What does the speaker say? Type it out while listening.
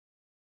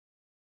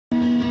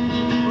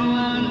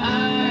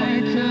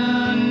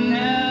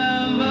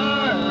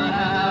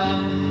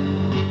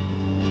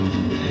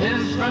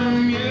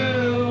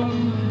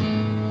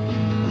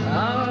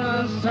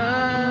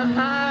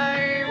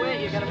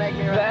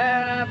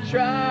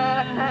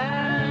tried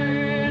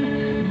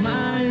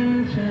my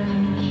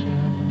intention,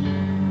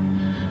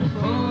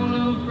 full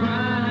of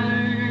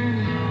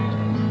pride,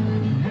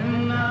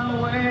 and I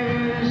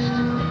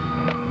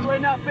waste.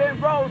 Pulling up in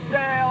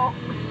Rosedale.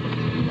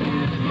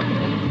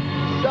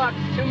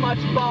 Sucks, too much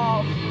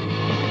balls.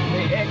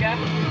 Hey, Igga.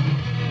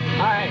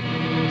 Alright,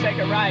 take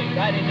a right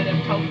into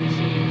them tote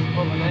machines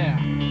over there.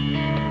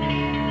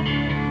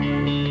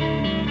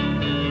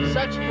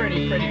 Such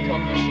pretty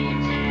tote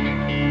machines.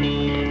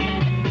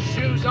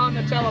 Shoes on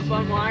the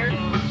telephone wire.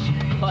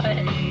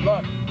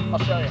 Look, I'll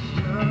show you.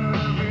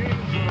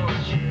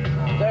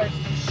 There's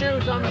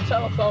shoes on the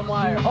telephone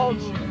wire, old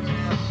shoes.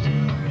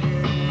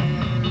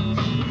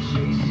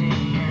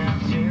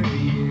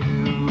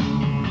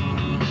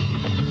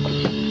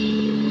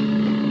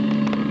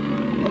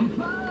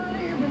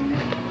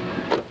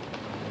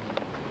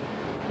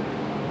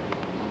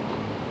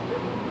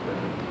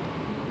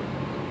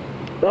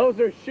 Those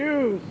are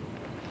shoes.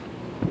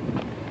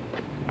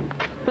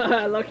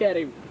 Look at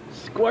him,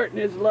 squirting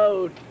his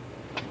load.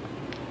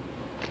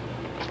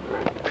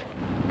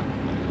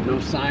 No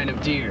sign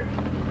of deer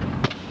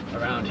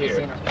around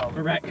here.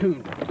 A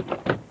raccoon.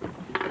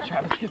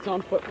 Travis gets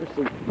on foot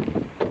pursuit.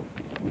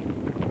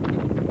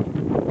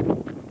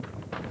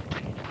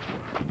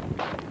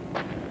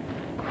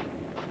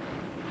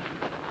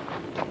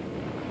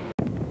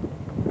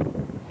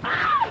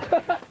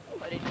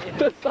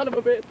 Son of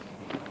a bitch.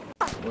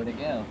 Where'd it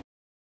go?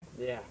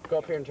 Yeah, go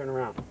up here and turn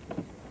around.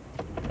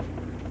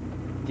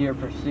 Deer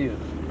pursuit.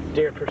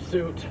 Deer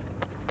pursuit.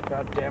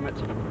 God damn it.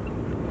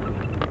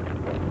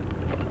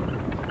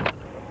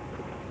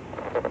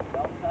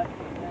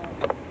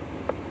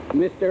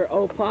 Mr.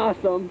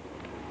 Opossum.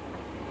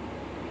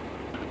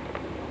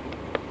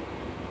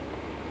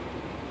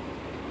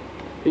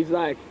 He's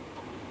like,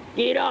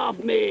 get off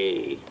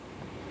me!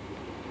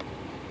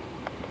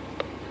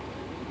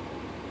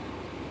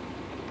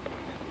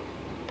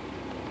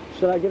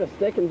 Should I get a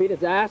stick and beat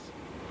his ass?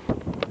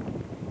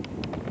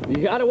 You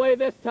got away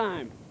this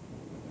time.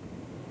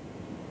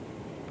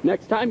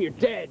 Next time you're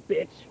dead,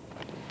 bitch.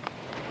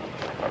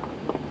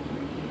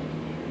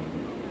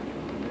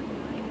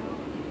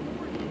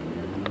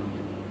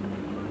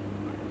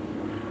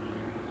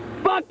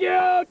 Fuck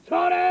you,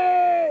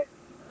 Tony!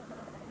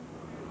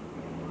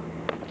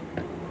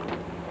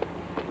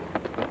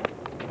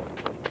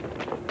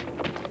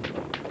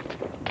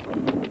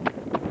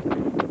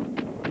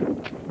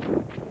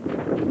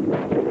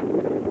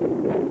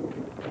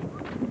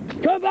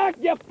 Come back,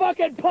 you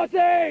fucking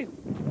pussies!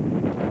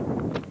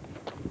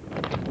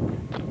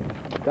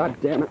 God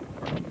damn it.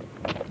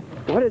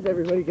 Why does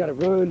everybody gotta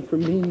run from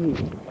me?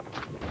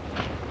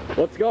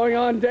 What's going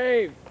on,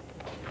 Dave?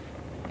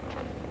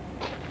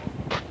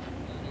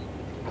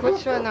 Quit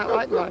showing that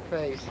light in my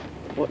face.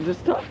 Well,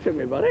 just talk to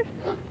me, buddy.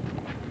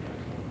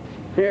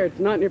 Here, it's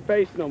not in your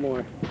face no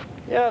more.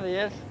 Yeah, it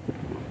is.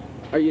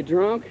 Are you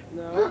drunk?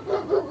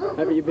 No.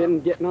 Have you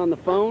been getting on the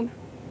phone?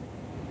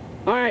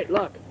 All right,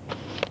 look.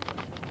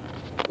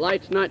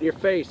 Light's not in your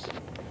face.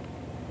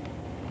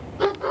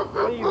 What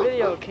are you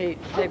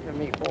videotaping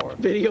me for?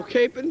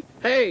 Videocaping?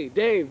 Hey,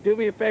 Dave, do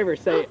me a favor.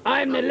 Say,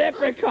 I'm the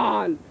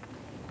leprechaun.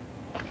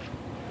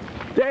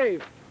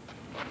 Dave.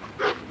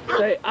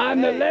 Say,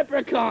 I'm the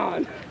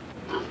leprechaun.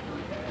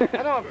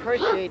 I don't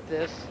appreciate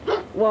this.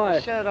 Why?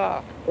 Shut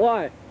off.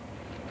 Why?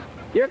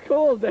 You're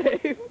cool,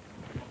 Dave.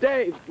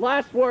 Dave,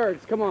 last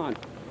words, come on.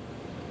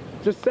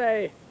 Just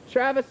say,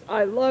 Travis,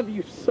 I love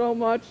you so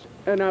much,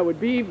 and I would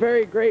be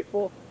very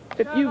grateful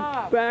if you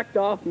backed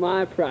off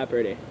my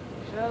property.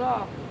 Shut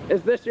off.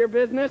 Is this your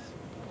business?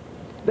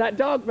 That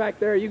dog back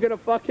there, are you gonna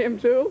fuck him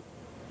too?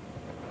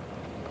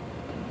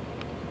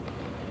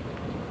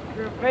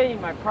 You're invading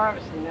my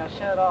privacy now.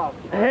 Shut off.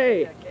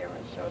 Hey. That camera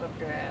and shove it up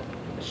your ass.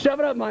 Shove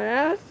it up my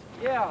ass?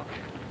 Yeah.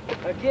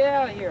 Get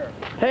out of here.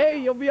 Hey,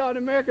 you'll be on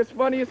America's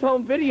Funniest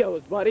Home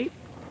Videos, buddy.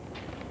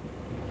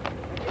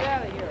 Get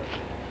out of here.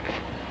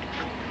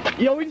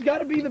 You always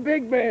gotta be the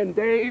big man,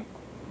 Dave.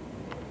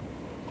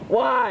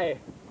 Why?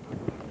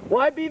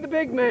 Why be the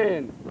big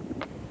man?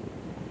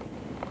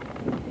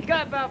 You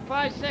got about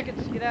 5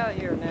 seconds to get out of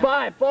here now.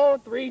 5, 4,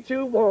 3,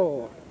 2,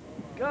 1.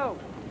 Go.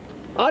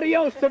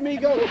 Adios,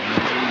 amigo.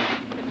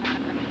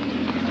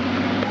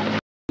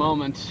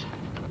 Moments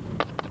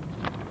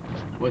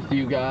with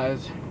you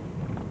guys.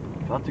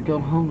 About to go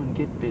home and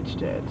get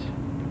bitched at.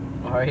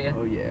 Are you?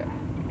 Oh yeah.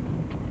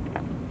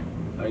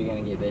 Are you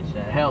gonna get bitched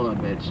at? Hella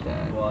bitched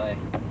at. Why?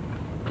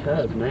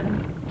 Cause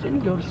man,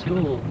 didn't go to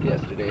school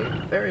yesterday.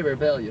 Very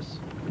rebellious.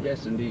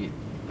 Yes indeed.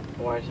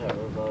 Why is that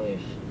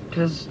rebellious?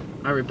 Cause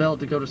I rebelled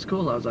to go to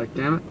school. I was like,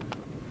 damn it.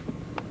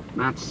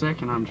 Matt's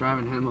sick and I'm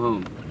driving him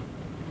home.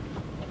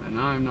 And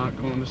I'm not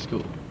going to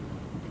school.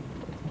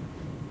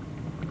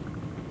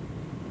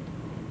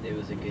 It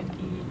was a good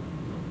deed.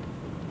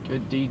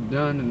 Good deed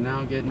done and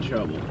now get in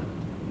trouble.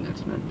 And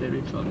that's not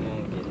very fun.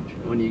 Now get in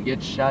trouble. When you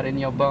get shot in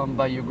your bum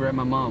by your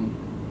grandma mom.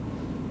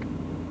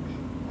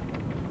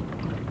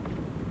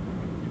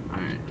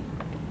 Alright.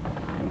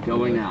 I'm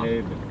going out.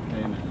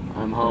 Amen.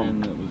 I'm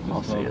home. That was just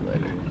I'll see you talking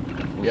later. to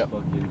you was Yep.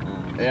 fucking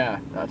ass. Yeah,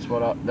 that's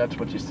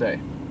what you say.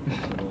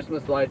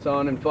 Christmas lights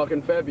on in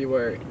fucking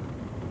February.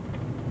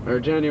 Or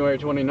January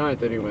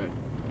 29th anyway.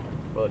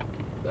 But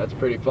that's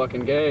pretty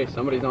fucking gay.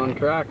 Somebody's on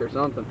crack or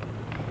something.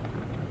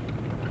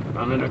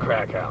 I'm in a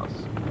crack house.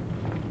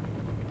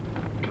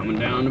 Coming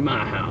down to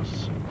my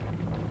house.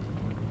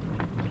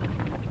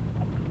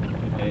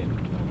 Hey,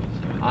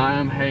 I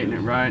am hating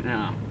it right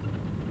now.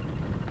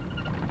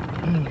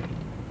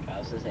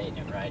 Travis is hating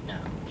it right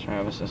now.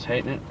 Travis is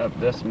hating it at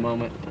this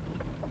moment.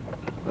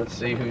 Let's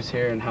see who's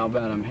here and how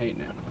bad I'm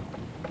hating it.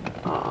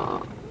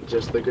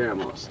 Just the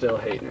grandma, still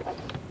hating it.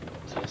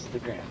 Just the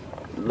grandma.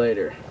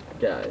 Later,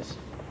 guys.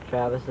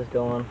 Travis is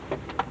going.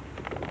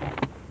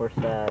 We're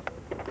sad.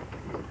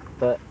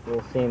 But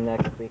we'll see him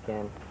next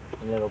weekend,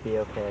 and it'll be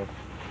okay.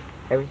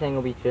 Everything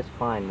will be just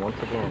fine once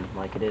again,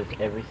 like it is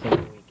every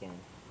single weekend.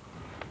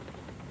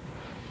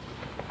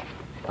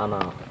 I'm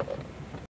out.